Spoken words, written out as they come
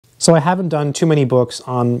So I haven't done too many books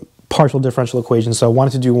on partial differential equations, so I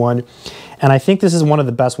wanted to do one. And I think this is one of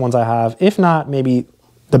the best ones I have, if not maybe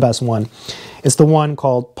the best one. It's the one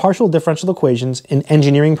called Partial Differential Equations in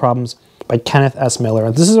Engineering Problems by Kenneth S. Miller.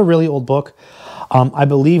 And this is a really old book. I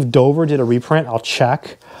believe Dover did a reprint. I'll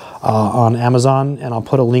check on Amazon, and I'll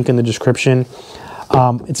put a link in the description.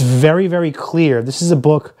 It's very, very clear. This is a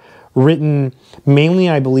book written mainly,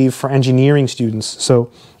 I believe, for engineering students. So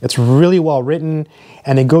it's really well written,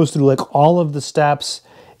 and it goes through like all of the steps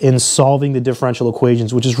in solving the differential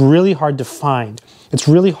equations, which is really hard to find. It's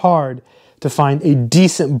really hard to find a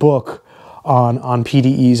decent book on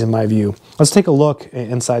PDEs, in my view. Let's take a look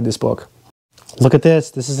inside this book. Look at this.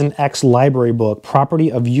 This is an ex-library book, property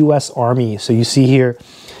of U.S. Army. So you see here,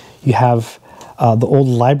 you have the old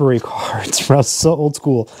library cards. So old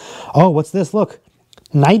school. Oh, what's this? Look.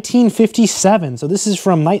 1957. So this is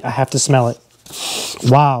from I have to smell it.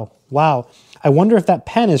 Wow. Wow. I wonder if that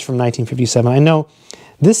pen is from 1957. I know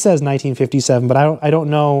this says 1957, but I don't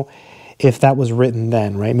know if that was written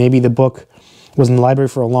then, right? Maybe the book was in the library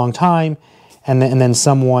for a long time, and then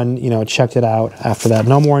someone, you know, checked it out after that.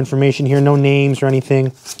 No more information here, no names or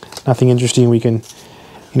anything. Nothing interesting we can,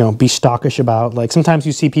 you know, be stockish about. Like sometimes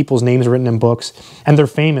you see people's names written in books and they're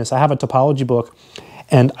famous. I have a topology book,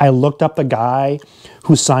 and I looked up the guy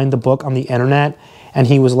who signed the book on the internet, and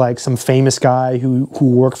he was like some famous guy who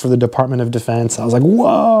worked for the Department of Defense. I was like,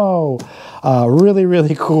 whoa, really,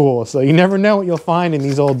 really cool. So you never know what you'll find in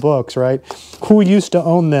these old books, right? Who used to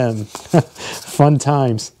own them? Fun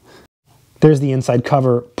times. There's the inside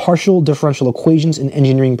cover, Partial Differential Equations in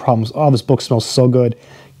Engineering Problems. Oh, this book smells so good.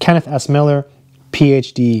 Kenneth S. Miller,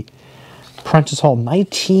 PhD. Prentice Hall,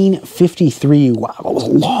 1953. Wow, that was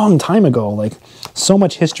a long time ago. Like, so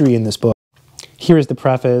much history in this book. Here is the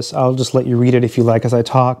preface. I'll just let you read it if you like as I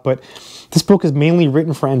talk, but this book is mainly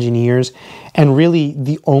written for engineers, and really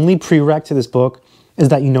the only prereq to this book is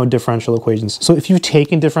that you know differential equations. So if you've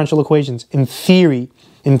taken differential equations, in theory,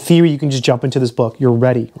 you can just jump into this book. You're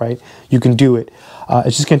ready, right? You can do it.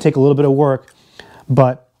 It's just going to take a little bit of work,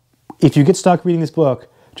 but if you get stuck reading this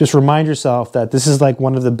book, just remind yourself that this is like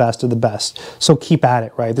one of the best of the best. So keep at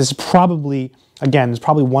it, right? This is probably, again, it's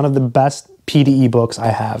probably one of the best PDE books I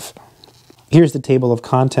have. Here's the table of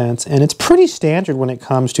contents, and it's pretty standard when it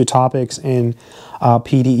comes to topics in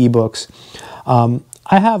PDE books.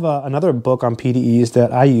 I have another book on PDEs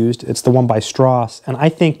that I used. It's the one by Strauss, and I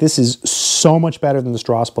think this is so much better than the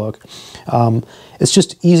Strauss book. It's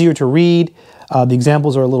just easier to read. The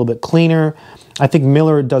examples are a little bit cleaner. I think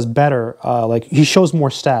Miller does better. Like, he shows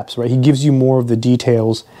more steps, right? He gives you more of the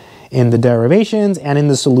details in the derivations and in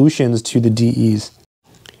the solutions to the DEs.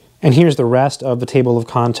 And here's the rest of the table of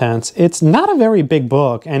contents. It's not a very big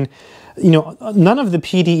book, and you know, none of the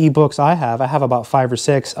PDE books I have about 5 or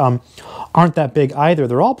 6, aren't that big either.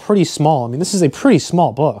 They're all pretty small. I mean, this is a pretty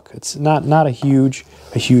small book. It's not a huge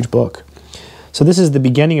book. So this is the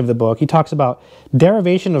beginning of the book. He talks about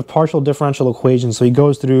derivation of partial differential equations. So he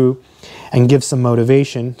goes through and gives some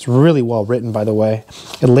motivation. It's really well written, by the way.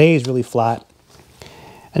 It lays really flat,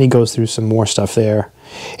 and he goes through some more stuff there.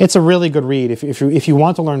 It's a really good read. If you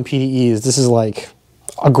want to learn PDEs, this is like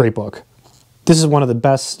a great book. This is one of the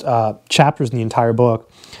best chapters in the entire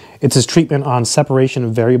book. It's his treatment on separation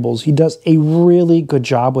of variables. He does a really good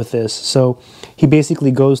job with this. So he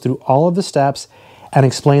basically goes through all of the steps and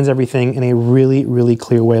explains everything in a really, really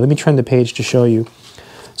clear way. Let me turn the page to show you.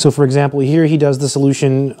 So for example, here he does the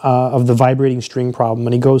solution of the vibrating string problem,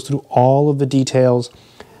 and he goes through all of the details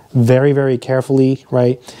very, very carefully,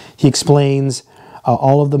 right? He explains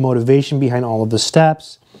all of the motivation behind all of the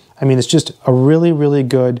steps. I mean, it's just a really, really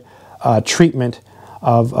good treatment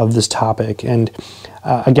of this topic. And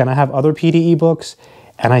again, I have other PDE books,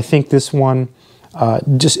 and I think this one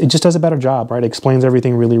it just does a better job, right? It explains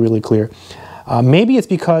everything really, really clear. Maybe it's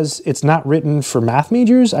because it's not written for math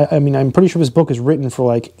majors. I mean, I'm pretty sure this book is written for,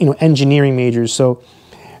 like, you know, engineering majors. So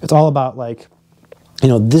it's all about, like, you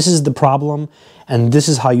know, this is the problem and this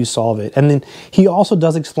is how you solve it. And then he also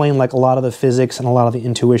does explain, like, a lot of the physics and a lot of the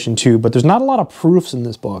intuition too, but there's not a lot of proofs in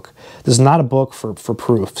this book. This is not a book for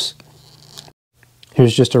proofs.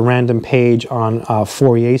 Here's just a random page on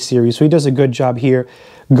Fourier series. So he does a good job here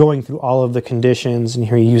going through all of the conditions, and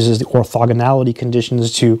here he uses the orthogonality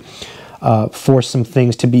conditions to force some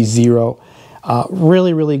things to be zero.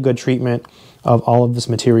 Really, really good treatment of all of this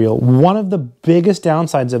material. One of the biggest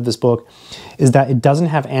downsides of this book is that it doesn't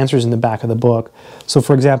have answers in the back of the book. So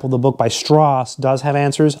for example, the book by Strauss does have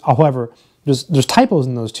answers. However, there's typos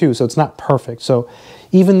in those too, so it's not perfect. So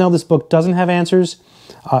even though this book doesn't have answers,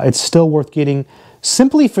 it's still worth getting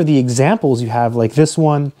simply for the examples you have, like this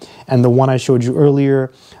one and the one I showed you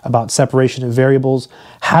earlier about separation of variables,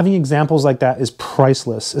 having examples like that is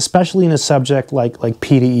priceless, especially in a subject like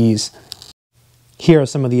PDEs. Here are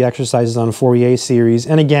some of the exercises on Fourier series,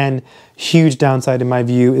 and again, huge downside in my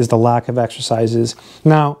view is the lack of exercises.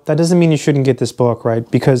 Now, that doesn't mean you shouldn't get this book, right?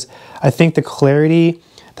 Because I think the clarity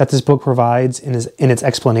that this book provides in its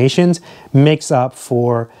explanations makes up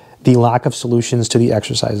for the lack of solutions to the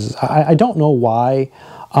exercises. I don't know why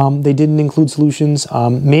they didn't include solutions.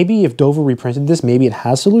 Maybe if Dover reprinted this, maybe it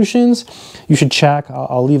has solutions. You should check.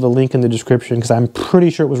 I'll leave a link in the description because I'm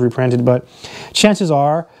pretty sure it was reprinted, but chances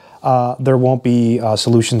are there won't be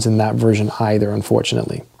solutions in that version either,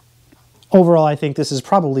 unfortunately. Overall, I think this is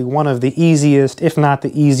probably one of the easiest, if not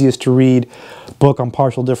the easiest to read book on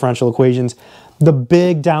partial differential equations. The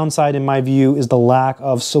big downside in my view is the lack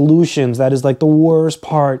of solutions. That is like the worst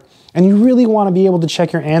part. And you really want to be able to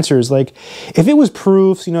check your answers. Like if it was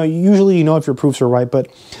proofs, usually you know if your proofs are right, but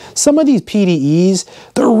some of these PDEs,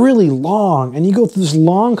 they're really long and you go through this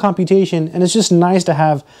long computation and it's just nice to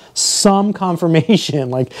have some confirmation.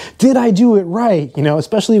 Like, did I do it right?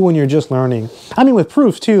 Especially when you're just learning. I mean, with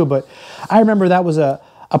proofs too, but I remember that was a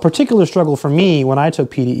particular struggle for me when I took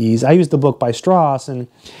PDEs. I used the book by Strauss and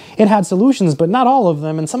it had solutions, but not all of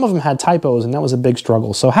them, and some of them had typos, and that was a big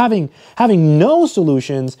struggle. So having no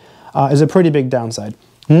solutions is a pretty big downside.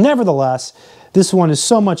 Nevertheless, this one is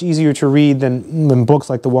so much easier to read than books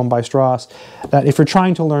like the one by Strauss that if you're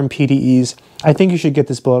trying to learn PDEs, I think you should get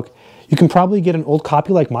this book. You can probably get an old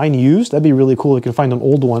copy like mine used. That'd be really cool. You can find an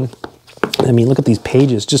old one. I mean, look at these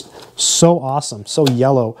pages, just so awesome, so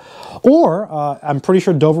yellow. Or I'm pretty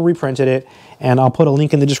sure Dover reprinted it, and I'll put a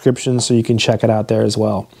link in the description so you can check it out there as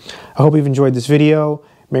well. I hope you've enjoyed this video.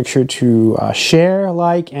 Make sure to share,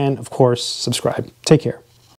 like, and of course, subscribe. Take care.